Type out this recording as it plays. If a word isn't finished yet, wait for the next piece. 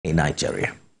in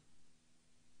Nigeria.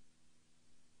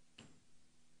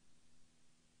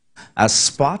 As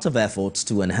part of efforts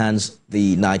to enhance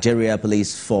the Nigeria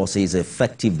Police Force's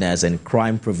effectiveness in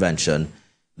crime prevention,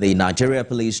 the Nigeria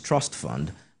Police Trust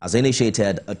Fund has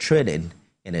initiated a training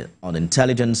on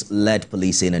intelligence-led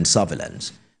policing and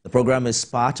surveillance. The program is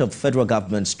part of federal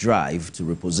government's drive to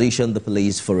reposition the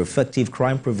police for effective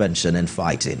crime prevention and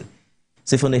fighting.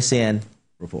 Sifonesian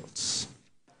reports.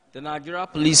 The Nigeria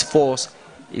Police Force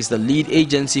is the lead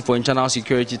agency for internal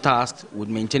security tasks with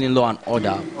maintaining law and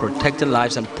order, protecting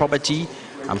lives and property,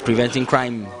 and preventing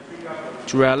crime.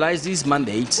 To realize these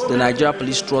mandates, the Nigeria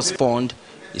Police Trust Fund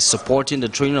is supporting the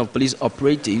training of police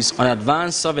operatives on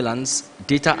advanced surveillance,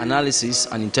 data analysis,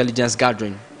 and intelligence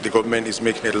gathering. The government is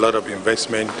making a lot of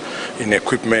investment in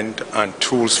equipment and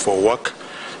tools for work.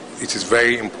 It is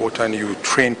very important you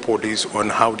train police on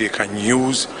how they can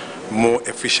use more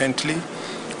efficiently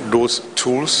those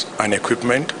tools and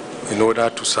equipment in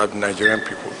order to serve Nigerian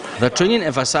people. The training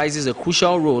emphasizes a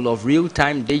crucial role of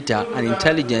real-time data and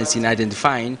intelligence in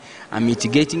identifying and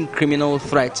mitigating criminal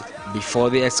threats before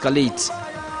they escalate.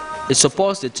 It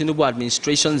supports the Tinubu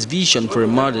administration's vision for a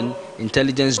modern,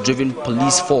 intelligence-driven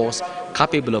police force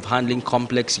capable of handling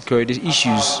complex security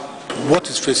issues. What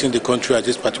is facing the country at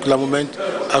this particular moment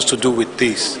has to do with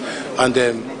this. And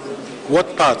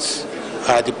what parts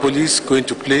are the police going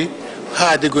to play?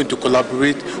 How are they going to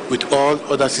collaborate with all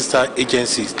other sister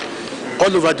agencies?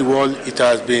 All over the world, it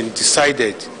has been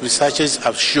decided, researchers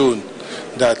have shown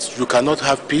that you cannot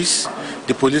have peace,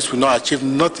 the police will not achieve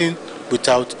nothing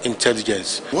without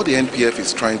intelligence. What the NPF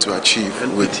is trying to achieve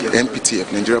with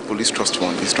NPTF, Nigeria Police Trust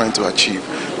Fund, is trying to achieve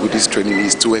with this training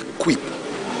is to equip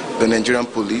the Nigerian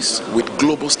police with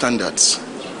global standards.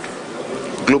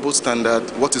 Global standard,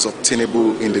 what is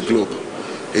obtainable in the globe,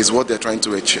 is what they're trying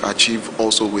to achieve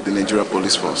also with the Nigeria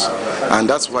Police Force. And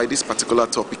that's why this particular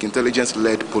topic,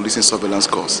 intelligence-led policing surveillance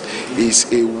course,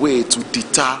 is a way to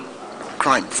deter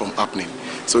crime from happening.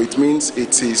 So it means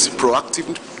it is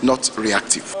proactive, not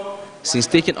reactive. Since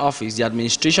taking office, the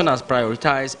administration has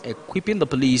prioritized equipping the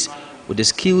police with the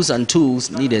skills and tools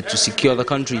needed to secure the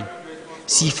country.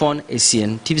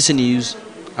 Sifonesian, TVC News,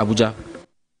 Abuja.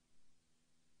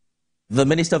 The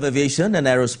Minister of Aviation and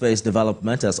Aerospace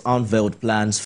Development has unveiled plans